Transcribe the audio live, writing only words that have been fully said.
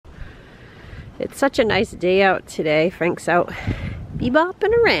It's such a nice day out today. Frank's out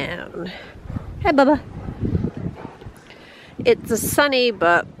bebopping around. Hi, Bubba. It's a sunny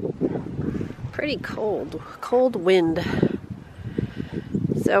but pretty cold wind.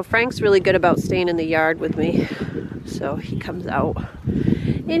 So Frank's really good about staying in the yard with me. So he comes out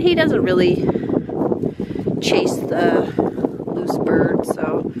and he doesn't really chase the loose birds,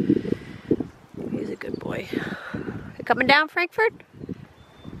 so he's a good boy. You coming down, Frankfurt?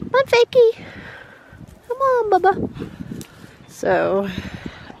 Come on, Fakey. Come on, Bubba. So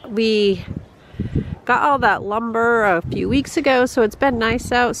we got all that lumber a few weeks ago, so it's been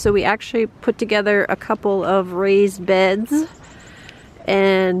nice out. So we actually put together a couple of raised beds.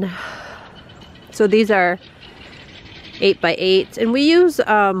 And so these are 8x8s, and we use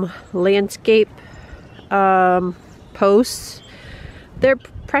landscape posts. They're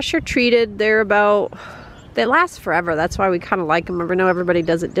pressure treated. They last forever. That's why we kind of like them. I know everybody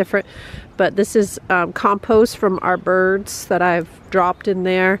does it different, but this is compost from our birds that I've dropped in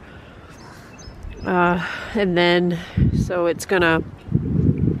there. And then, so it's gonna,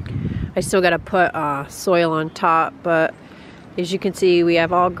 I still gotta put soil on top, but as you can see, we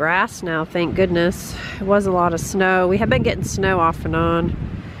have all grass now, thank goodness. It was a lot of snow. We have been getting snow off and on.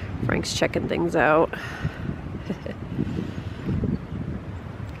 Frank's checking things out.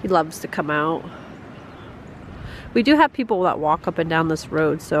 He loves to come out. We do have people that walk up and down this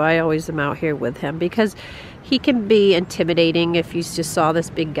road, so I always am out here with him because he can be intimidating if you just saw this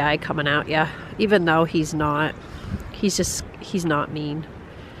big guy coming at you, even though he's not. He's not mean.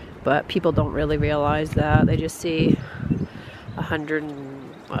 But people don't really realize that. They just see 100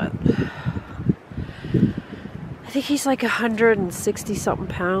 and what? I think he's like 160 something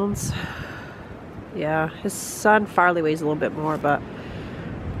pounds. Yeah, his son Farley weighs a little bit more, but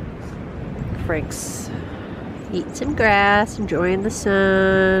Frank's eating some grass, enjoying the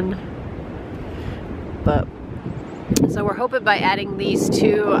sun. But so we're hoping by adding these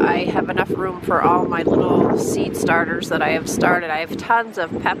two, I have enough room for all my little seed starters that I have started. I have tons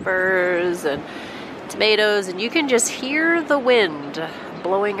of peppers and tomatoes, and you can just hear the wind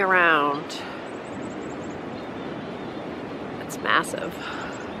blowing around. It's massive.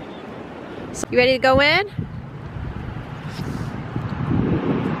 So, you ready to go in?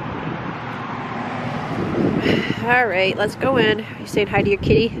 All right, let's go in. You saying hi to your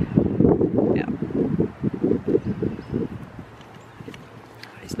kitty? Yeah.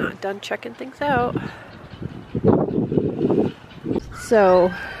 He's not done checking things out.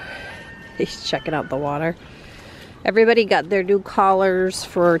 So, he's checking out the water. Everybody got their new collars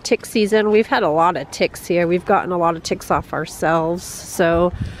for tick season. We've had a lot of ticks here. We've gotten a lot of ticks off ourselves.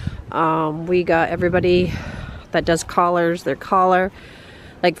 So, we got everybody that does collars, their collar.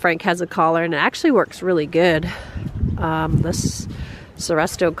 Like Frank has a collar, and it actually works really good. This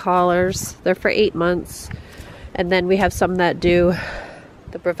Seresto collars, they're for 8 months. And then we have some that do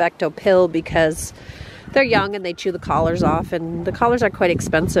the Bravecto pill because they're young and they chew the collars off, and the collars are quite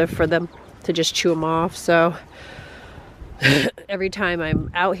expensive for them to just chew them off. So every time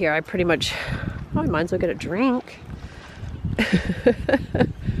I'm out here, I pretty much, I might as well get a drink.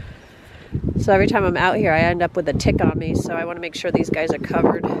 So every time I'm out here, I end up with a tick on me, so I want to make sure these guys are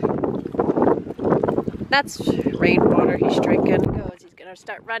covered. That's rainwater he's drinking. He's gonna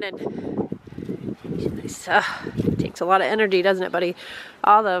start running. Nice. It takes a lot of energy, doesn't it, buddy?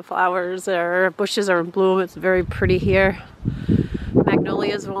 All the flowers or bushes are in bloom. It's very pretty here.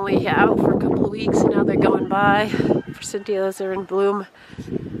 Magnolias were only out for a couple of weeks, and now they're going by. Forsythias are in bloom.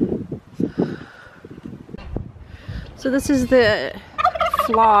 So this is the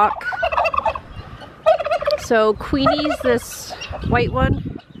flock. So Queenie's this white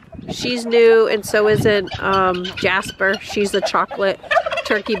one. She's new, and so isn't Jasper. She's the chocolate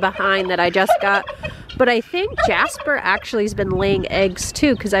turkey behind that I just got. But I think Jasper actually has been laying eggs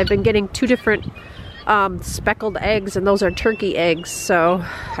too, because I've been getting 2 different speckled eggs, and those are turkey eggs. So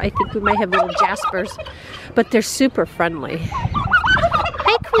I think we might have little Jaspers, but they're super friendly.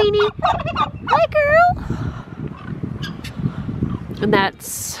 Hi, Queenie. Hi, girl. And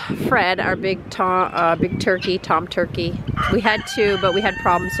that's Fred, our big turkey, Tom turkey. We had 2, but we had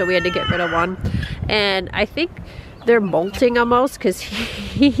problems, so we had to get rid of one. And I think they're molting almost because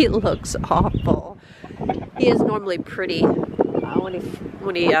he looks awful. He is normally pretty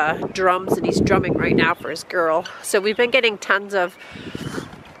when he drums, and he's drumming right now for his girl. So we've been getting tons of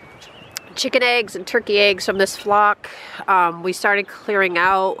chicken eggs and turkey eggs from this flock. We started clearing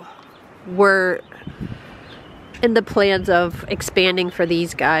out. We're in the plans of expanding for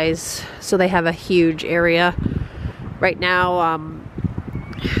these guys, so they have a huge area. Right now,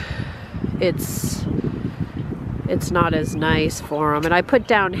 it's it's not as nice for them. And I put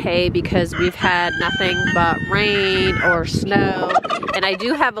down hay because we've had nothing but rain or snow. And I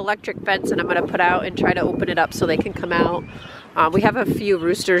do have electric fence and I'm gonna put out and try to open it up so they can come out. We have a few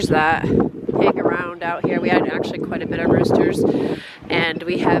roosters that hang around out here. We had actually quite a bit of roosters. And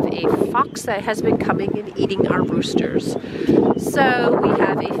we have a fox that has been coming and eating our roosters. So we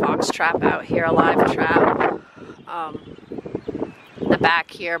have a fox trap out here, a live trap. In the back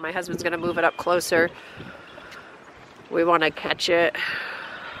here, my husband's gonna move it up closer. We want to catch it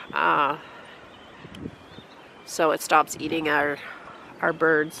so it stops eating our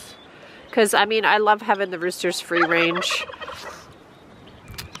birds. Because I mean, I love having the roosters free range.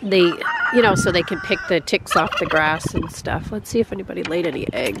 They, you know, so they can pick the ticks off the grass and stuff. Let's see if anybody laid any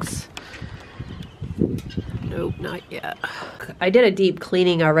eggs. Nope, not yet. I did a deep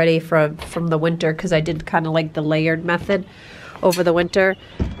cleaning already from the winter because I did kind of like the layered method over the winter.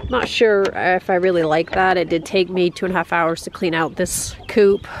 Not sure if I really like that. It did take me 2.5 hours to clean out this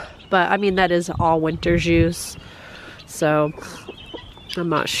coop, but I mean, that is all winter's use. So I'm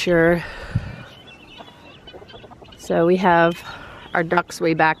not sure. So we have our ducks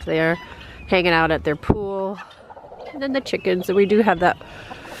way back there hanging out at their pool. And then the chickens, and we do have that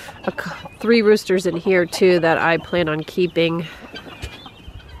 3 roosters in here too that I plan on keeping.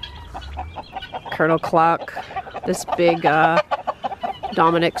 Colonel Clock, this big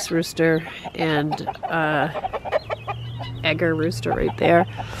Dominic's rooster, and Egger rooster right there.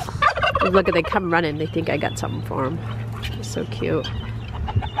 And look at, they come running, they think I got something for them. It's so cute.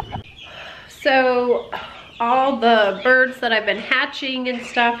 So all the birds that I've been hatching and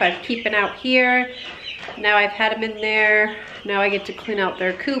stuff, I'm keeping out here. Now I've had them in there. Now I get to clean out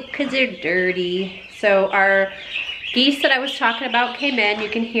their coop because they're dirty. So our geese that I was talking about came in. You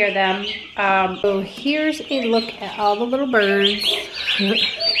can hear them. So here's a look at all the little birds.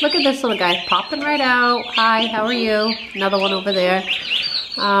 Look at this little guy popping right out. Hi, how are you? Another one over there.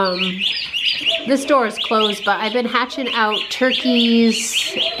 This door is closed, but I've been hatching out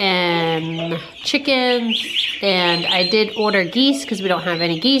turkeys and chickens, and I did order geese because we don't have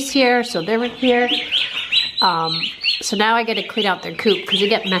any geese here, so they're in here. So now I get to clean out their coop because they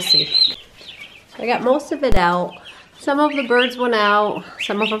get messy. So I got most of it out. Some of the birds went out,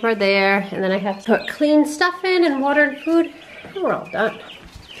 some of them are there, and then I have to put clean stuff in and water and food. And we're all done.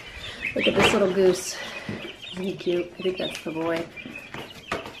 Look at this little goose. Isn't he cute? I think that's the boy.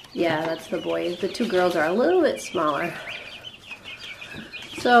 Yeah, that's the boy. The 2 girls are a little bit smaller.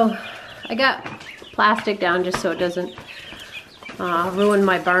 So I got plastic down just so it doesn't ruin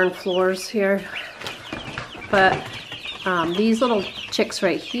my barn floors here. But these little chicks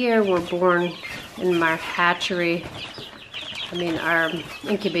right here were born in my hatchery. I mean, our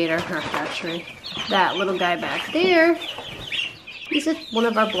incubator, our hatchery. That little guy back there, he's one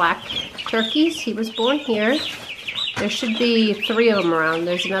of our black turkeys. He was born here. There should be 3 of them around.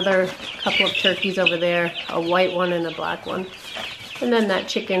 There's another couple of turkeys over there, a white one and a black one. And then that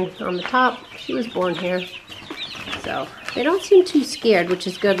chicken on the top, she was born here. So they don't seem too scared, which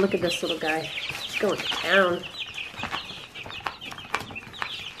is good. Look at this little guy. He's going to town.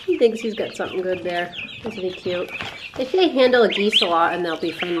 He thinks he's got something good there. Isn't he cute? They say handle a geese a lot and they'll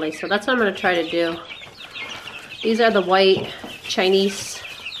be friendly, so that's what I'm going to try to do. These are the white Chinese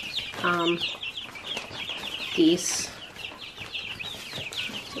geese.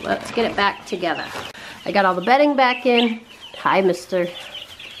 So let's get it back together. I got all the bedding back in. Hi, mister.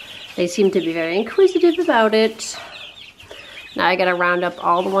 They seem to be very inquisitive about it. Now I gotta round up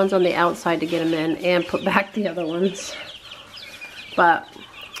all the ones on the outside to get them in and put back the other ones. But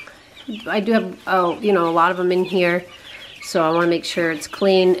I do have, you know, a lot of them in here. So I wanna make sure it's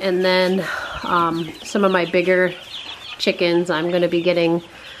clean. And then some of my bigger chickens, I'm gonna be getting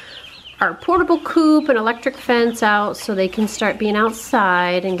our portable coop and electric fence out so they can start being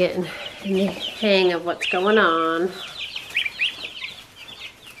outside and getting in the hang of what's going on.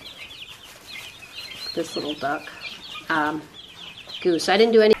 This little duck. Goose. I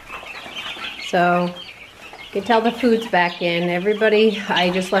didn't do any. So you can tell the food's back in. Everybody,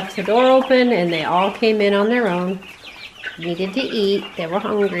 I just left the door open and they all came in on their own. Needed to eat. They were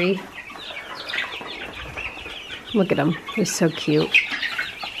hungry. Look at them. They're so cute.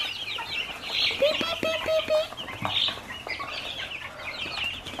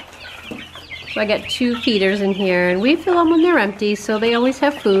 So I got 2 feeders in here and we fill them when they're empty, so they always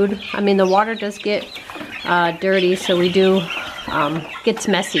have food. I mean, the water does get dirty, so we do, gets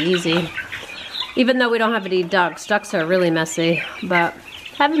messy easy. Even though we don't have any ducks. Ducks are really messy, but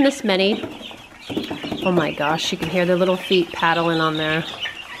having this many, oh my gosh, you can hear their little feet paddling on there.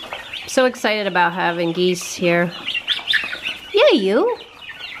 I'm so excited about having geese here. Yeah, you.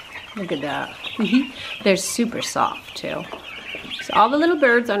 Look at that. They're super soft too. So all the little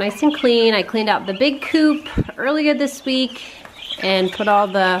birds are nice and clean. I cleaned out the big coop earlier this week and put all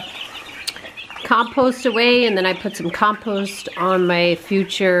the compost away, and then I put some compost on my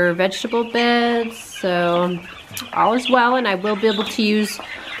future vegetable beds. So all is well, and I will be able to use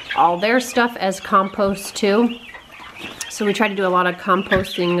all their stuff as compost too. So we try to do a lot of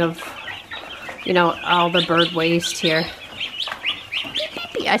composting of, you know, all the bird waste here.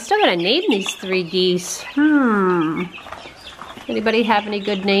 I still gotta name these 3 geese. Anybody have any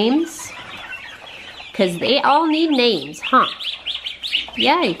good names? Because they all need names, huh?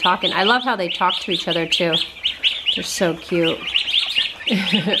 Yeah, you're talking. I love how they talk to each other too. They're so cute.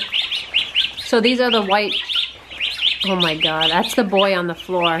 So these are the white, oh my God, that's the boy on the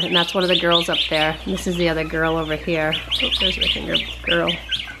floor, and that's one of the girls up there. And this is the other girl over here. Oh, there's my finger, girl,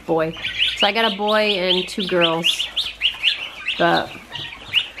 boy. So I got a boy and 2 girls. But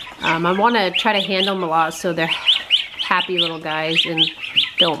I want to try to handle them a lot so they're happy little guys and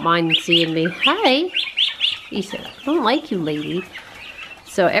don't mind seeing me. Hi. He said, I don't like you, lady.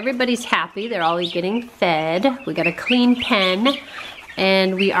 So everybody's happy. They're all getting fed. We got a clean pen.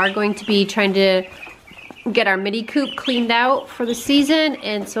 And we are going to be trying to get our mini coop cleaned out for the season.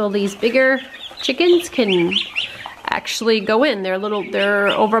 And so these bigger chickens can actually go in. They're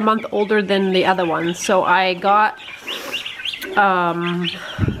over a month older than the other ones. So I got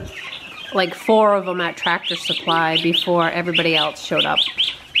like 4 of them at Tractor Supply before everybody else showed up.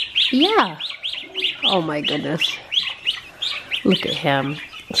 Yeah. Oh my goodness. Look at him.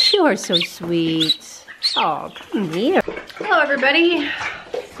 You are so sweet. Oh, come here. Hello everybody.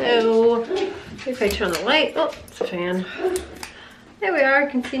 So, if I turn on the light, oh, it's a fan. There we are, you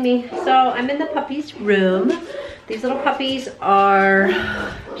can see me. So, I'm in the puppies' room. These little puppies are,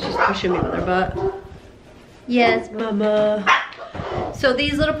 she's pushing me with her butt. Yes, mama. So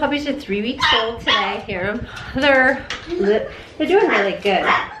these little puppies are 3 weeks old today. Hear them? They're doing really good.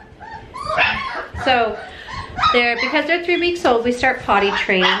 So because they're 3 weeks old, we start potty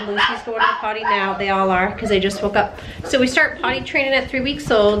training. Lucy's going to the potty now. They all are because they just woke up. So we start potty training at 3 weeks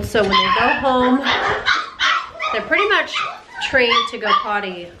old. So when they go home, they're pretty much trained to go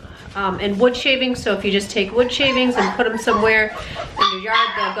potty. And wood shavings, so if you just take wood shavings and put them somewhere in your yard,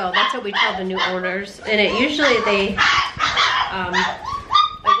 they'll go. That's what we tell the new owners. And it usually it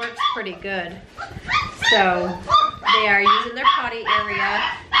works pretty good. So they are using their potty area.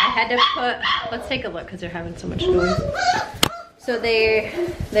 I had to put, let's take a look because they're having so much noise. So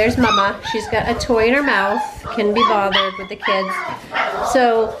there's Mama. She's got a toy in her mouth, can be bothered with the kids.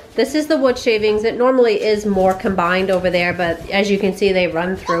 So this is the wood shavings. It normally is more combined over there, but as you can see, they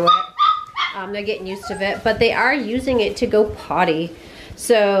run through it. They're getting used to it, but they are using it to go potty.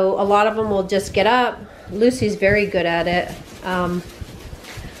 So a lot of them will just get up. Lucy's very good at it.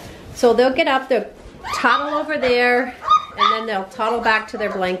 So they'll get up, they'll toddle over there, and then they'll toddle back to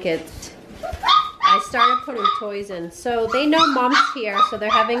their blankets. I started putting toys in. So they know Mom's here, so they're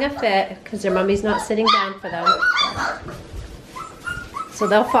having a fit because their mommy's not sitting down for them. So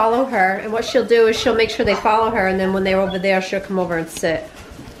they'll follow her, and what she'll do is she'll make sure they follow her, and then when they're over there, she'll come over and sit.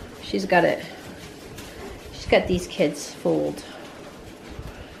 She's got it. She's got these kids fooled.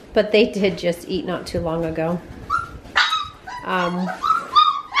 But they did just eat not too long ago.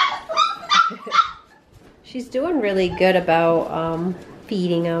 She's doing really good about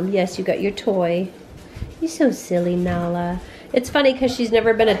feeding them. Yes, you got your toy. You're so silly, Nala. It's funny because she's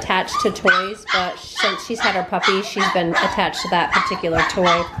never been attached to toys, but since she's had her puppy, she's been attached to that particular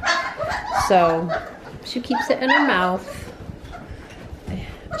toy. So she keeps it in her mouth.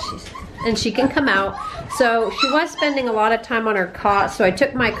 And she can come out. So she was spending a lot of time on her cot, so I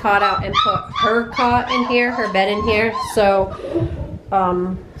took my cot out and put her cot in here, her bed in here. So,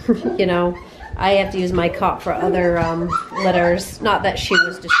 you know, I have to use my cot for other litters. Not that she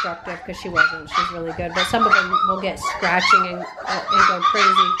was destructive, because she wasn't. She's really good. But some of them will get scratching and go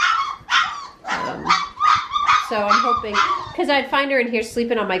crazy. So I'm hoping, because I'd find her in here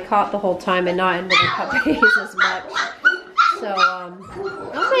sleeping on my cot the whole time and not in with the puppies as much. So,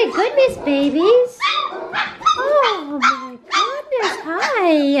 oh my goodness, babies. Oh my goodness,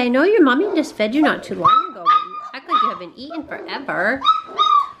 hi. I know your mommy just fed you not too long ago, but you act like you haven't eaten forever.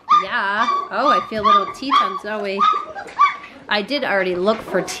 Yeah. Oh, I feel little teeth on Zoe. I did already look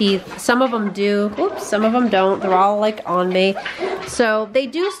for teeth. Some of them do. Oops, some of them don't. They're all like on me. So they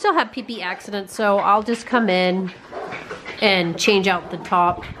do still have pee-pee accidents, so I'll just come in and change out the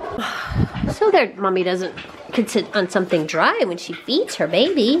top. So their mommy can sit on something dry when she feeds her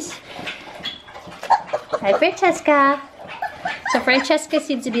babies. Hi, Francesca. So Francesca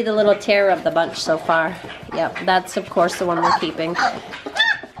seems to be the little terror of the bunch so far. Yep, that's of course the one we're keeping.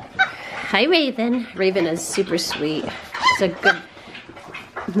 Hi, Raven. Raven is super sweet. She's a good,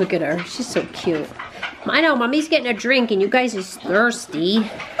 look at her. She's so cute. I know, Mommy's getting a drink and you guys is thirsty.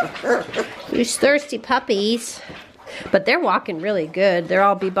 You thirsty puppies. But they're walking really good. They're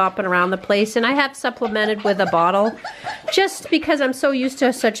all bebopping around the place. And I have supplemented with a bottle just because I'm so used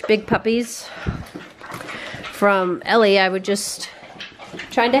to such big puppies. From Ellie, I would just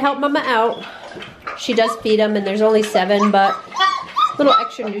trying to help Mama out. She does feed them and there's only 7, but little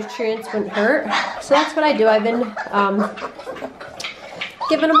extra nutrients wouldn't hurt. So that's what I do. I've been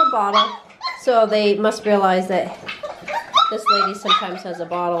giving them a bottle. So they must realize that this lady sometimes has a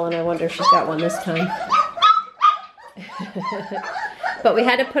bottle and I wonder if she's got one this time. But we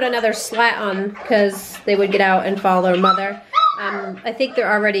had to put another slat on because they would get out and follow their mother. I think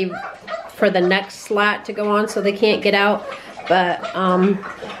they're already for the next slat to go on so they can't get out. But,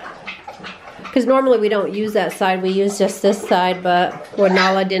 because normally we don't use that side, we use just this side, but when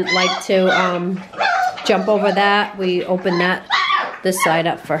Nala didn't like to jump over that, we opened this side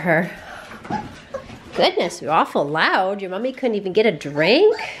up for her. Goodness, you're awful loud. Your mommy couldn't even get a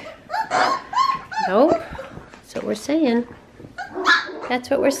drink? Nope. That's what we're saying. That's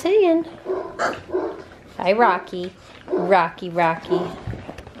what we're saying. Hi, Rocky. Rocky, Rocky.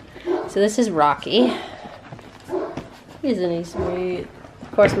 So this is Rocky. Isn't he sweet?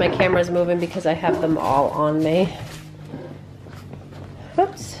 Of course, my camera's moving because I have them all on me.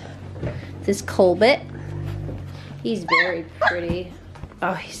 Whoops. This is Colbert. He's very pretty.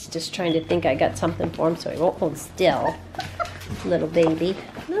 Oh, he's just trying to think I got something for him so he won't hold still. Little baby.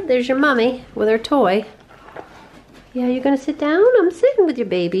 Oh, there's your mommy with her toy. Yeah, you're gonna sit down? I'm sitting with your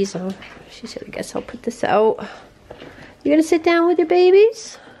babies. Oh, she said, I guess I'll put this out. You gonna sit down with your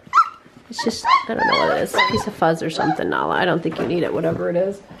babies? It's just, I don't know what it is. A piece of fuzz or something, Nala. I don't think you need it, whatever it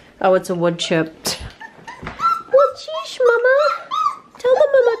is. Oh, it's a wood chip. Well, geez, Mama. Tell the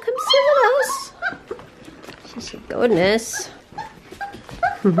Mama, come sit with us. She said, goodness.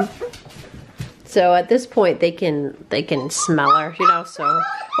 So at this point, they can smell her, you know, so.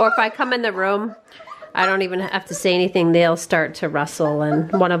 Or if I come in the room, I don't even have to say anything. They'll start to rustle,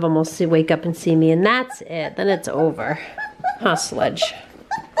 and one of them will wake up and see me, and that's it. Then it's over. Huh, Sledge?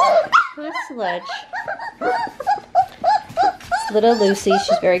 Huh, Sledge? It's little Lucy.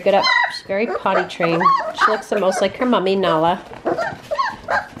 She's very good at. She's very potty trained. She looks the most like her mommy, Nala.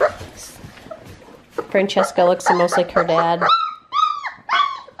 Francesca looks the most like her dad.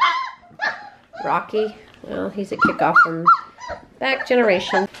 Rocky, well, he's a kickoff from back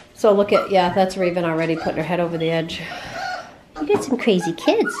generation. So look at, yeah, that's Raven already putting her head over the edge. You got some crazy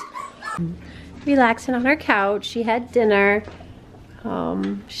kids. Relaxing on her couch. She had dinner.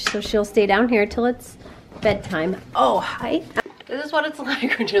 So she'll stay down here till it's bedtime. Oh, hi. This is what it's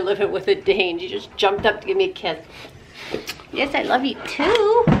like when you're living with a Dane. She just jumped up to give me a kiss. Yes, I love you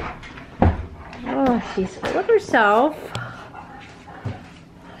too. Oh, she's full of herself.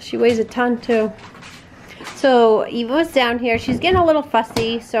 She weighs a ton too. So Eva was down here. She's getting a little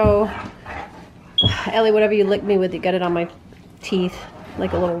fussy. So Ellie, whatever you licked me with, you got it on my teeth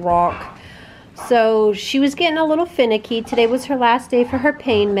like a little rock. So she was getting a little finicky. Today was her last day for her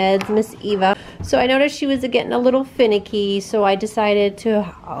pain meds, Miss Eva. So I noticed she was getting a little finicky. So I decided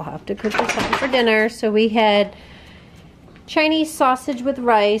I'll have to cook her something for dinner. So we had Chinese sausage with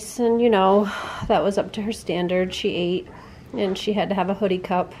rice, and you know, that was up to her standard. She ate. And she had to have a hoodie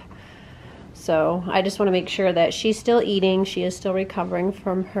cup. So I just want to make sure that she's still eating. She is still recovering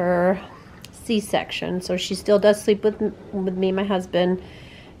from her C-section. So she still does sleep with me, my husband.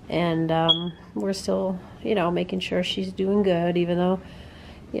 And we're still, you know, making sure she's doing good. Even though,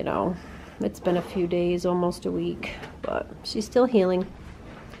 you know, it's been a few days, almost a week. But she's still healing.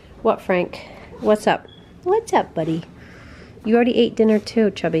 What, Frank? What's up? What's up, buddy? You already ate dinner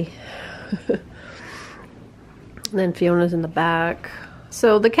too, Chubby. And then Fiona's in the back.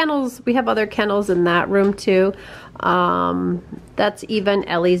 So the kennels, we have other kennels in that room too. That's even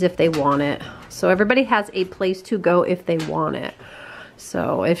Ellie's if they want it. So everybody has a place to go if they want it.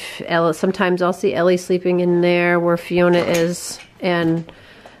 So if Ella, sometimes I'll see Ellie sleeping in there where Fiona is. And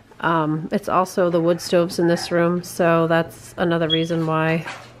it's also the wood stoves in this room. So that's another reason why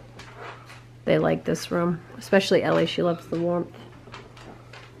they like this room. Especially Ellie, she loves the warmth.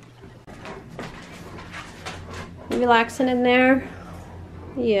 Relaxing in there.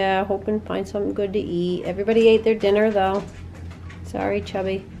 Yeah, hoping to find something good to eat. Everybody ate their dinner though. Sorry,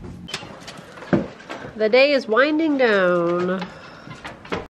 Chubby. The day is winding down.